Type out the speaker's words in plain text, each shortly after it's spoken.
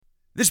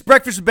This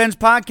Breakfast with Benz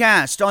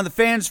podcast on the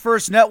Fans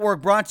First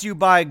Network, brought to you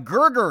by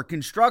Gerger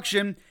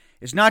Construction.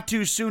 It's not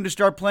too soon to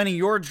start planning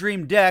your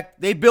dream deck.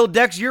 They build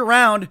decks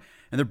year-round,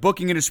 and they're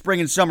booking into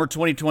spring and summer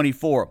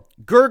 2024.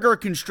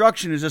 Gerger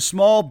Construction is a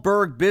small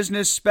burg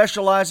business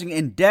specializing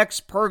in decks,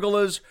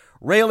 pergolas,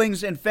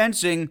 railings, and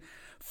fencing.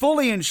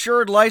 Fully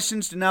insured,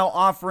 licensed, and now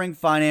offering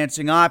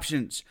financing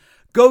options.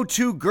 Go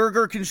to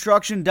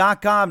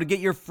GergerConstruction.com to get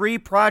your free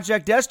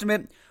project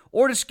estimate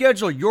or to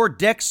schedule your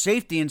deck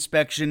safety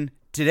inspection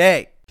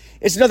today.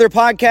 It's another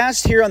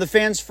podcast here on the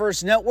Fans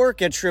First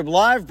Network at Trib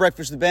Live.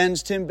 Breakfast with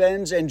Benz, Tim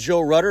Benz, and Joe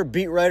Rutter,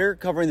 beat writer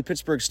covering the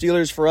Pittsburgh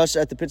Steelers for us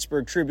at the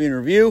Pittsburgh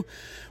Tribune-Review.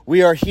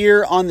 We are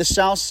here on the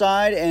south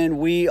side, and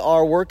we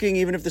are working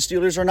even if the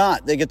Steelers are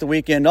not. They get the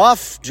weekend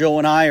off. Joe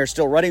and I are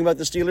still writing about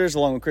the Steelers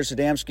along with Chris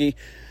Adamski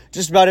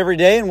just about every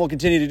day, and we'll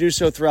continue to do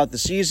so throughout the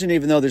season.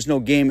 Even though there's no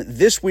game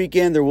this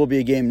weekend, there will be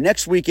a game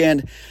next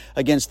weekend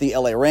against the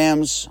LA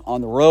Rams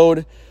on the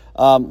road.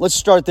 Let's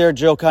start there,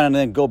 Joe, kind of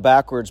then go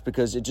backwards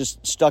because it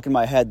just stuck in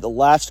my head. The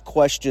last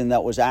question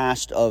that was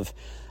asked of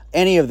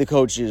any of the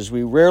coaches,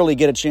 we rarely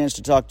get a chance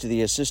to talk to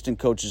the assistant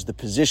coaches, the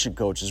position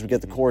coaches. We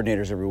get the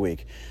coordinators every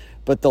week.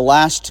 But the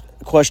last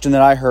question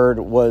that I heard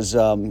was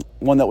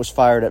one that was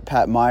fired at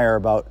Pat Meyer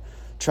about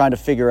trying to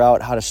figure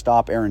out how to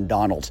stop Aaron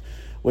Donald.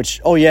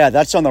 Which, oh yeah,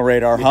 that's on the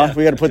radar, huh? Yeah,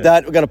 we got to put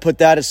that. We got to put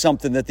that as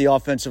something that the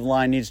offensive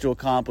line needs to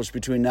accomplish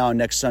between now and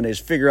next Sunday, is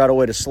figure out a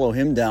way to slow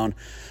him down.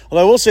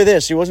 Although I will say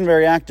this, he wasn't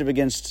very active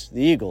against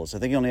the Eagles. I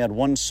think he only had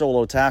one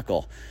solo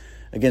tackle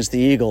against the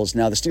Eagles.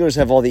 Now the Steelers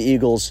have all the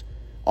Eagles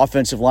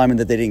offensive linemen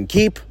that they didn't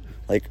keep,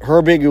 like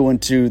Herbig, who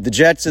went to the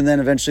Jets and then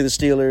eventually the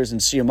Steelers,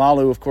 and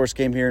Siamalu, of course,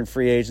 came here in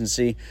free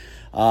agency.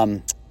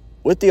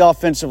 With the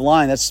offensive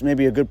line, that's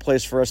maybe a good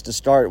place for us to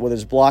start, whether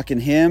it's blocking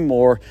him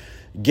or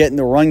getting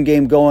the run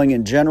game going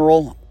in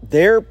general.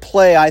 Their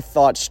play, I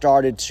thought,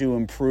 started to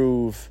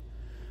improve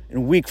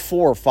in week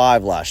 4 or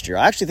 5 last year.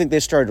 I actually think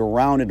they started to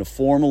round into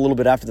form a little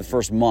bit after the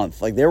first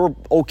month. Like, they were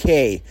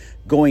okay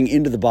going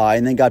into the bye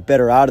and then got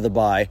better out of the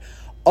bye.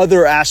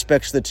 Other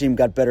aspects of the team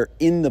got better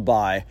in the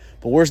bye.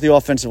 But where's the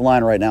offensive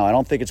line right now? I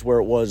don't think it's where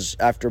it was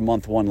after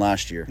month 1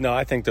 last year. No,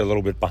 I think they're a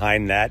little bit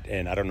behind that,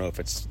 and I don't know if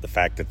it's the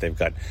fact that they've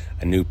got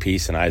a new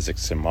piece in Isaac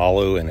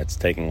Simalu and it's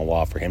taking a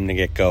while for him to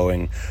get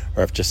going,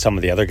 or if just some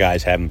of the other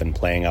guys haven't been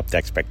playing up to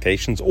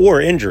expectations, or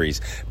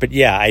injuries. But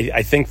yeah,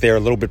 I think they're a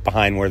little bit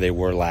behind where they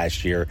were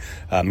last year.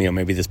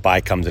 Maybe this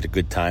bye comes at a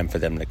good time for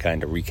them to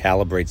kind of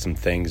recalibrate some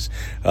things.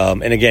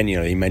 And again,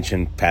 you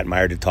mentioned Pat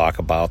Meyer to talk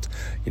about,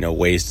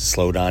 ways to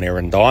slow down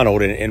Aaron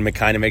Donald, and it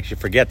kind of makes you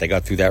forget they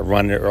got through that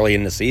run early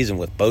in the season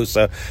with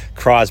Bosa,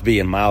 Crosby,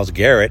 and Myles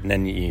Garrett, and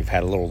then you've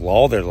had a little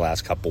lull there the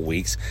last couple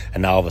weeks,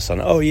 and now all of a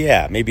sudden, oh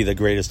yeah, maybe the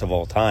greatest of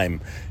all time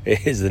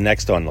is the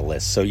next on the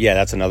list. So yeah,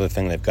 that's another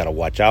thing they've got to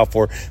watch out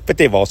for, but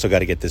they've also got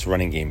to get this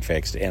running game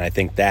fixed, and I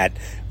think that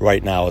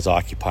right now is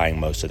occupying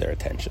most of their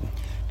attention.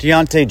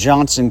 Deontay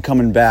Johnson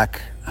coming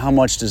back, how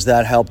much does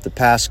that help the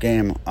pass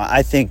game?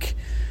 I think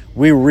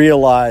we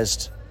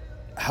realized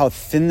how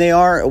thin they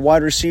are at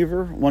wide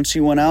receiver once he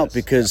went out, yes,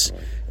 because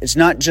definitely. It's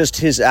not just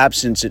his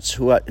absence, it's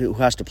who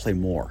has to play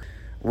more.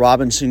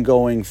 Robinson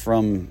going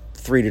from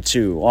 3 to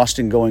 2,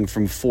 Austin going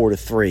from 4 to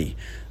 3,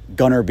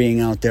 Gunner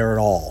being out there at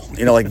all.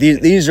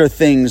 These are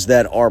things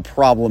that are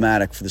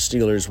problematic for the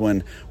Steelers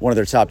when one of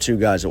their top 2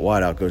 guys at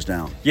wideout goes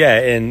down. Yeah,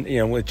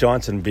 and with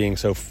Johnson being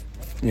such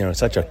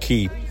a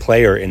key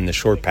player in the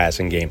short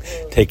passing game,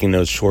 taking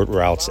those short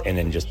routes and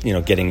then just,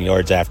 getting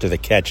yards after the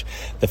catch.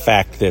 The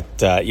fact that,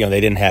 they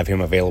didn't have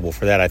him available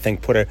for that, I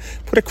think put a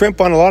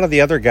crimp on a lot of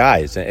the other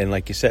guys. And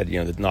like you said,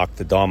 that knocked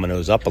the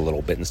dominoes up a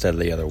little bit instead of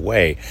the other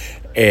way.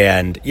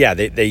 And yeah,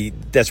 they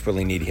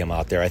desperately need him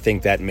out there. I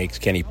think that makes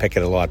Kenny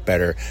Pickett a lot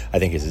better. I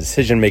think his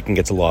decision-making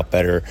gets a lot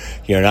better.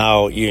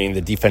 Now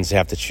the defense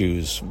have to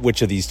choose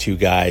which of these 2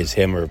 guys,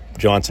 him or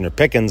Johnson or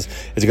Pickens,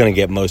 is going to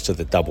get most of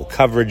the double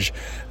coverage.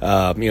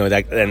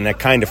 That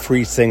kind of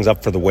frees things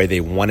up for the way they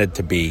wanted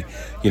to be,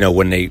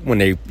 when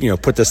they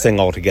put this thing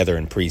all together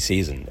in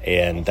preseason.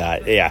 And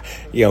as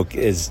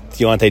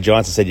Deontay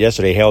Johnson said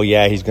yesterday, hell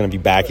yeah, he's going to be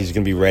back. He's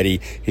going to be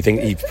ready.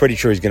 He's pretty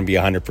sure he's going to be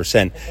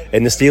 100%.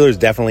 And the Steelers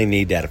definitely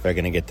need that if they're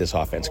going to get this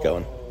offense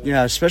going.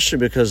 Yeah, especially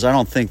because I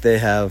don't think they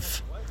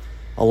have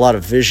a lot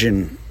of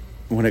vision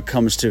when it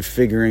comes to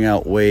figuring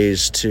out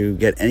ways to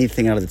get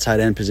anything out of the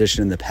tight end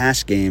position in the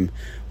pass game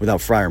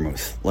without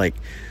Freiermuth. Like,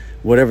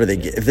 whatever they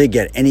get, if they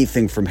get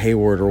anything from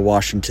Hayward or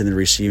Washington in the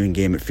receiving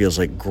game, it feels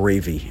like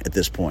gravy at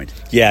this point.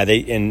 Yeah,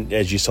 and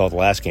as you saw the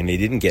last game, they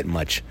didn't get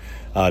much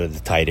out of the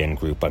tight end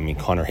group. I mean,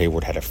 Connor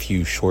Hayward had a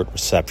few short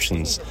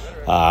receptions.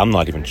 I'm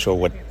not even sure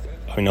what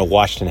I know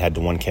Washington had the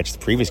one catch the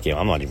previous game.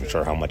 I'm not even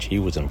sure how much he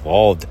was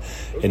involved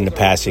in the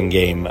passing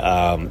game.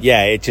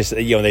 It just,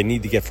 they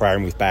need to get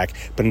Freiermuth back.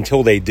 But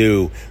until they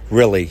do,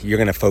 really, you're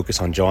going to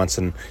focus on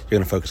Johnson. You're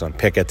going to focus on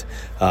Pickett.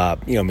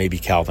 Maybe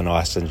Calvin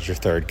Austin's your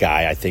third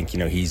guy. I think,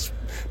 he's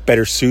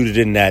better suited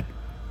in that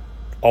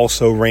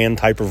also ran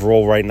type of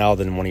role right now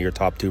than one of your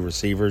top two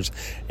receivers.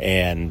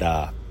 And,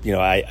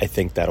 I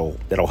think that'll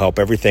help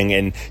everything,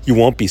 and you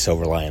won't be so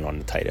reliant on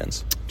the tight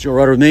ends. Joe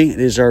Rutter with me. It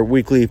is our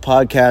weekly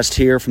podcast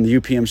here from the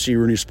UPMC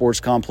Rooney Sports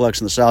Complex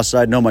on the South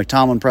Side. No Mike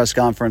Tomlin press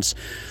conference.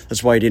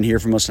 That's why you didn't hear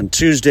from us on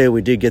Tuesday.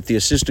 We did get the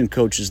assistant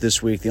coaches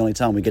this week, the only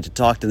time we get to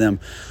talk to them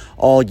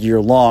all year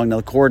long. Now,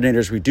 the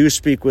coordinators we do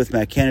speak with,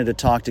 Matt Canada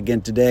talked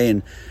again today.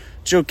 And,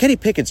 Joe, Kenny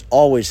Pickett's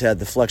always had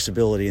the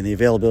flexibility and the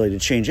availability to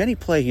change any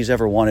play he's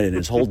ever wanted in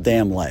his whole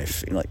damn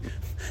life.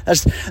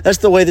 That's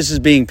the way this is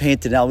being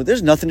painted out.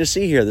 There's nothing to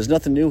see here. There's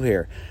nothing new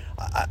here.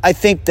 I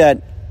think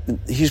that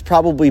he's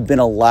probably been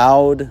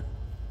allowed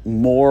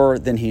more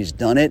than he's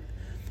done it,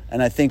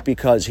 and I think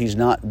because he's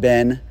not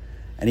Ben,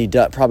 and he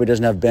probably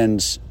doesn't have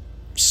Ben's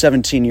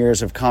 17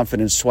 years of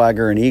confidence,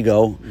 swagger, and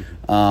ego,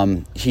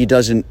 he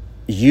doesn't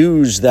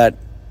use that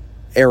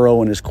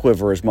arrow in his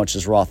quiver as much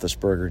as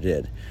Roethlisberger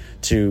did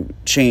to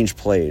change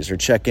plays or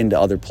check into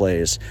other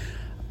plays.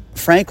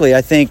 Frankly,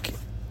 I think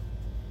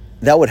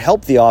that would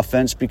help the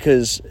offense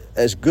because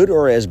as good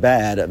or as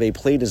bad of a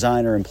play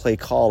designer and play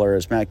caller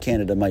as Matt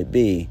Canada might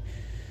be,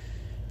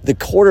 the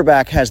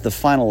quarterback has the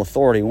final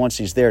authority once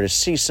he's there to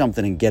see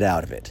something and get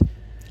out of it.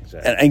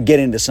 Exactly. And get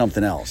into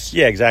something else.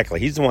 Yeah, exactly.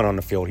 He's the one on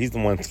the field. He's the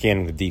one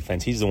scanning the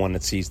defense. He's the one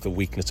that sees the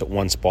weakness at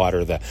one spot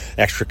or the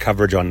extra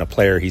coverage on the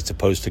player he's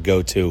supposed to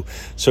go to.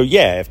 So,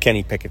 yeah, if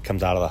Kenny Pickett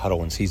comes out of the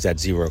huddle and sees that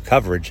zero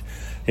coverage,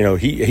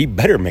 he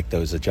better make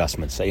those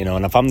adjustments.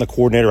 And if I'm the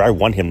coordinator, I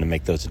want him to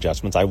make those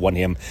adjustments. I want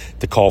him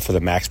to call for the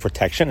max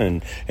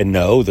protection and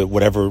know that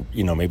whatever,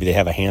 maybe they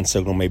have a hand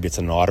signal, maybe it's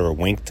a nod or a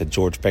wink to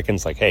George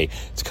Pickens, like, hey,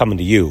 it's coming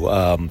to you.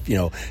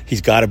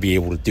 He's got to be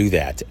able to do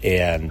that.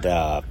 And,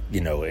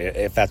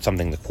 if that's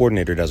something the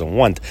coordinator doesn't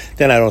want,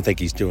 then I don't think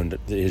he's doing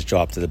his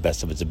job to the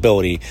best of his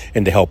ability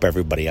and to help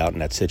everybody out in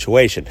that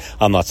situation.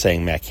 I'm not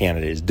saying Matt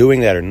Canada is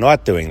doing that or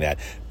not doing that,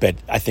 but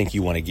I think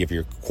you want to give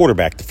your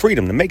quarterback the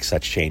freedom to make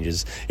such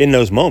changes in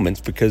those moments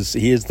because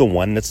he is the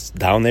one that's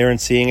down there and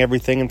seeing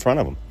everything in front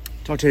of him.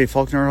 Talk to Eddie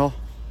Faulkner at all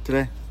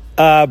today?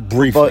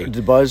 Briefly.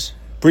 Buzz?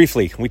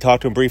 Briefly. We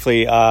talked to him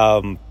briefly.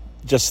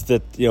 Just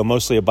that,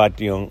 mostly about,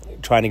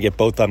 trying to get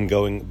both of them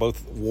going,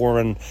 both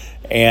Warren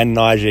and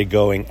Najee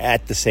going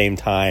at the same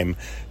time.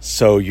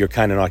 So you're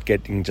kind of not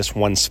getting just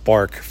one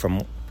spark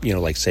from,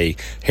 like, say,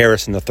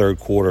 Harris in the third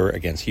quarter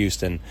against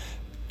Houston,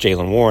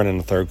 Jaylen Warren in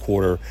the third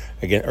quarter,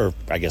 again, or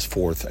I guess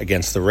fourth,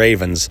 against the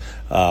Ravens.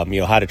 How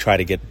to try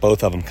to get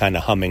both of them kind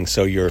of humming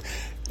so you're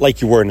like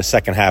you were in the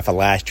second half of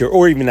last year,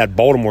 or even that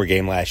Baltimore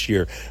game last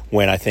year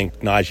when I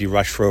think Najee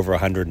rushed for over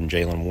 100 and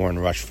Jaylen Warren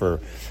rushed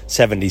for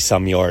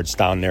 70-some yards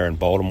down there in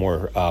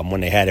Baltimore when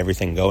they had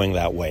everything going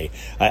that way.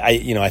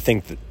 I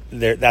think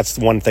that's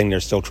one thing they're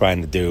still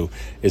trying to do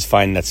is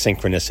find that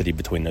synchronicity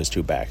between those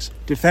two backs.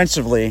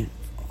 Defensively,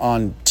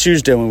 on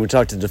Tuesday when we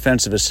talked to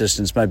defensive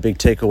assistants, my big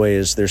takeaway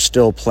is they're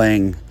still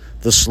playing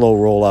the slow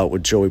rollout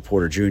with Joey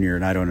Porter Jr.,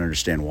 and I don't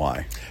understand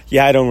why.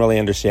 Yeah, I don't really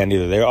understand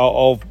either. They're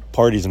all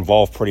parties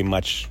involved pretty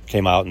much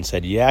came out and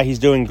said, yeah, he's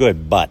doing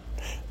good, but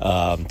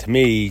to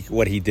me,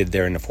 what he did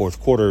there in the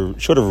fourth quarter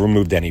should have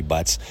removed any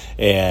buts.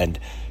 And,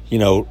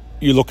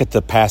 you look at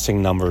the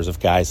passing numbers of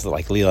guys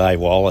like Levi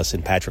Wallace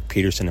and Patrick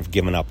Peterson have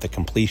given up the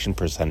completion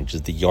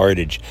percentages, the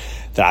yardage,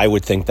 that I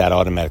would think that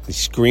automatically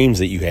screams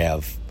that you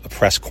have a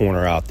press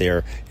corner out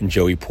there in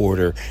Joey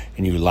Porter,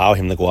 and you allow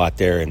him to go out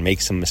there and make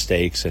some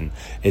mistakes and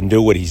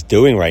do what he's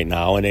doing right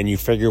now, and then you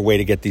figure a way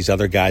to get these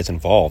other guys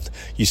involved.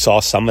 You saw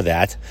some of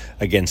that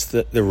against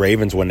the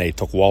Ravens when they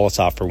took Wallace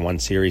off for one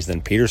series,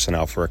 then Peterson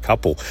out for a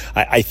couple.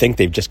 I think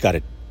they've just got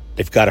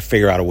to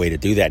figure out a way to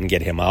do that and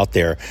get him out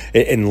there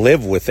and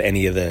live with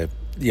any of the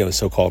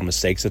so-called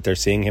mistakes that they're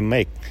seeing him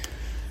make.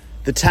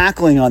 The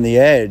tackling on the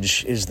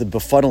edge is the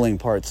befuddling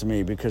part to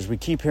me because we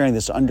keep hearing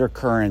this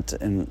undercurrent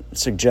and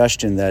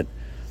suggestion that,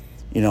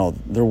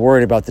 they're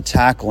worried about the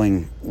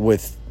tackling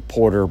with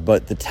Porter,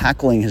 but the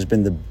tackling has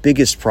been the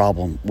biggest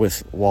problem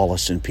with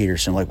Wallace and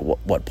Peterson. Like,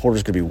 what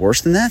Porter's going to be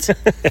worse than that?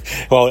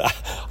 Well,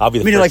 I'll be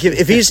the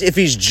first. If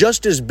he's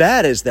just as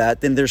bad as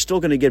that, then they're still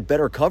going to get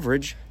better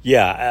coverage.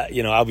 Yeah,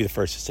 I'll be the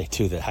first to say,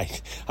 too,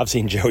 that I've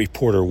seen Joey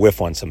Porter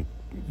whiff on some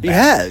He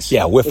has.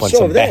 Yeah, whiff on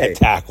some bad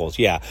tackles.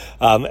 Yeah.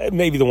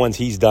 Maybe the ones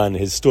he's done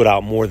has stood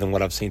out more than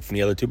what I've seen from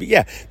the other two. But,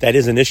 yeah, that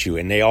is an issue,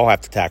 and they all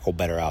have to tackle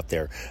better out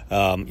there.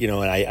 And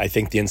I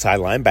think the inside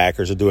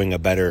linebackers are doing a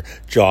better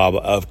job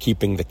of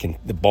keeping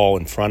the ball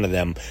in front of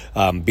them,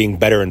 being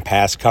better in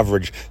pass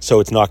coverage so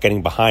it's not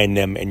getting behind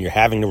them, and you're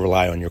having to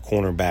rely on your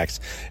cornerbacks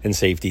and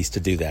safeties to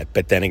do that.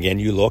 But then again,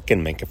 you look,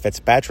 and Minkah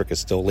Fitzpatrick is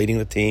still leading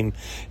the team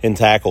in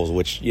tackles,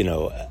 which,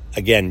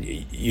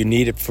 again, you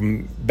need it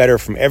from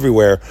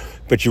everywhere,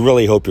 but you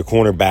really hope your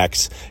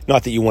cornerbacks,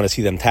 not that you want to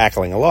see them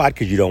tackling a lot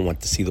because you don't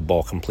want to see the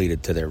ball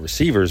completed to their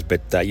receivers,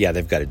 but,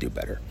 they've got to do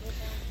better.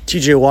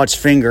 TJ Watt's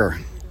finger,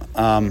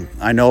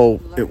 I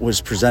know it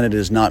was presented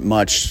as not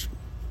much.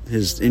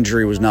 His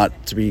injury was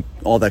not to be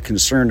all that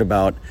concerned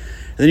about.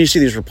 And then you see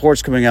these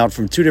reports coming out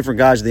from two different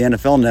guys at the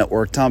NFL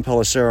Network, Tom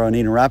Pelissero and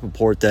Ian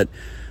Rappaport, that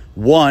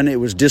one, it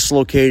was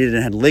dislocated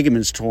and had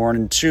ligaments torn,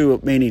 and two,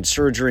 it may need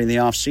surgery in the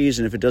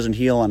offseason if it doesn't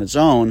heal on its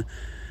own.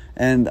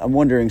 And I'm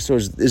wondering, so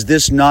is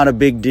this not a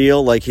big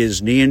deal? Like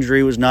his knee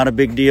injury was not a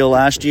big deal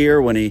last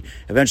year when he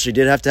eventually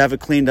did have to have it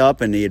cleaned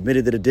up, and he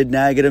admitted that it did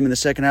nag at him in the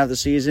second half of the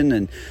season.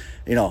 And,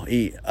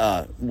 he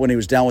when he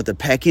was down with the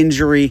pec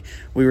injury,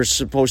 we were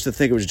supposed to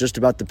think it was just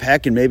about the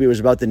pec, and maybe it was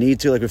about the knee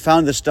too. Like, we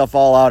found this stuff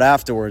all out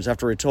afterwards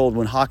after we told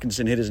when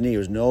Hawkinson hit his knee. It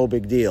was no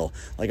big deal.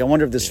 Like, I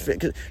wonder if this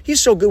fit, 'cause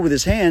he's so good with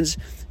his hands.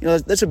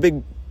 That's a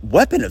big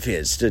weapon of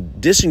his, to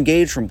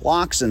disengage from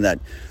blocks and that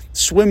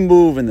swim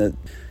move, and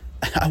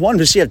I want him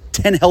to see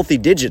 10 healthy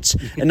digits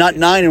and not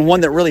 9 and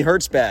one that really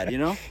hurts bad,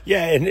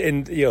 Yeah,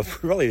 and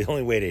really the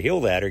only way to heal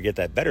that or get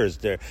that better is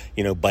to,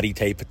 buddy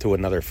tape it to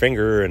another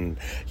finger and,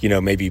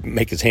 maybe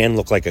make his hand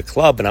look like a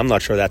club. And I'm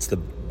not sure that's the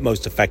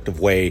most effective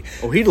way.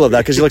 Oh, he'd love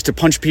that because he likes to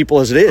punch people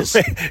as it is.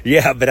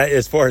 Yeah, but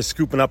as far as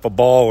scooping up a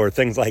ball or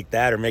things like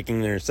that or making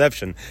an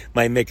interception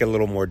might make it a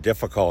little more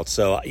difficult.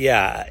 So,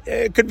 yeah,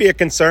 it could be a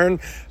concern.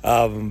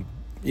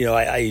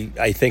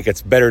 I think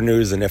it's better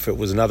news than if it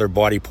was another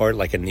body part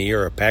like a knee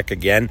or a pec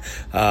again.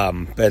 I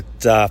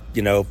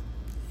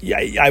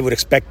would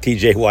expect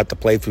TJ Watt to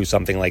play through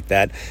something like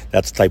that.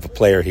 That's the type of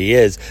player he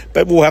is.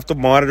 But we'll have to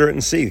monitor it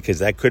and see, because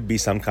that could be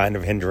some kind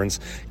of hindrance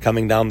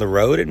coming down the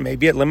road, and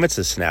maybe it limits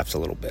his snaps a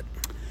little bit.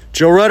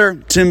 Joe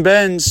Rudder, Tim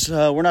Benz,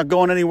 we're not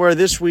going anywhere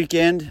this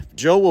weekend.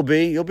 Joe will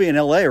be. You'll be in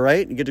L.A.,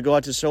 right? You get to go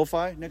out to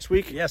SoFi next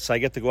week? Yes, I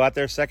get to go out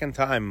there second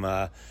time.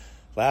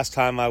 Last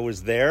time I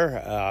was there,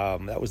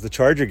 that was the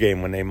Charger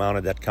game when they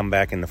mounted that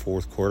comeback in the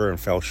fourth quarter and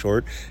fell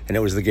short. And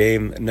it was the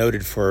game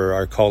noted for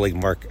our colleague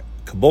Mark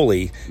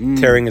Caboli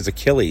tearing his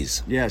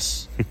Achilles.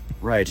 Yes,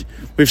 right.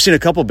 We've seen a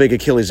couple big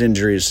Achilles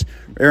injuries.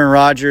 Aaron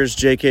Rodgers,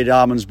 J.K.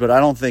 Dobbins, but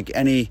I don't think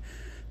any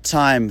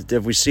time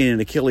have we seen an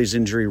Achilles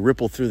injury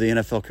ripple through the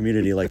NFL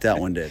community like that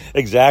one did.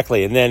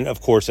 Exactly. And then,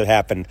 of course, it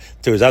happened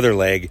to his other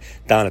leg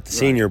down at the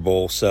Senior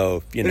Bowl.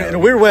 So, In a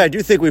weird way, I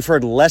do think we've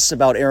heard less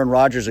about Aaron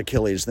Rodgers'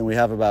 Achilles than we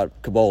have about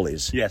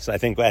Caboli's. Yes, I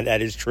think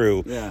that is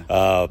true. Yeah.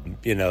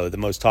 The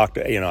most talked,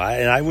 and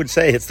I would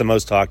say it's the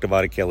most talked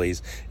about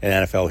Achilles in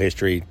NFL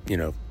history,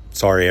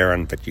 Sorry,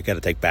 Aaron, but you got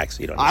to take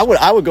backseat on this.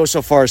 I would go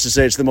so far as to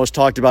say it's the most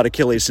talked about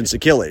Achilles since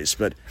Achilles,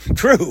 but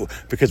true,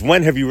 because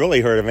when have you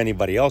really heard of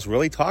anybody else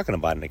really talking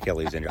about an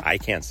Achilles injury? I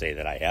can't say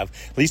that I have.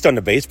 At least on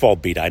the baseball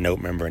beat, I don't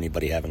remember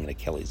anybody having an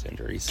Achilles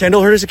injury. So.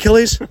 Kendall hurt his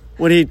Achilles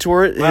when he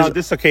tore it? Well,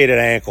 dislocated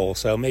ankle,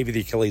 so maybe the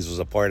Achilles was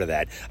a part of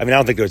that. I mean, I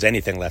don't think there was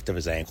anything left of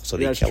his ankle, so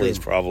the Achilles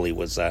probably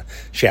was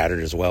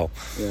shattered as well.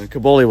 Yeah,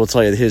 Caboli will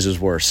tell you that his is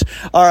worse.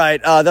 All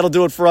right, that'll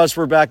do it for us.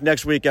 We're back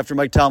next week after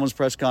Mike Tomlin's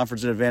press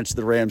conference in advance of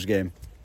the Rams game.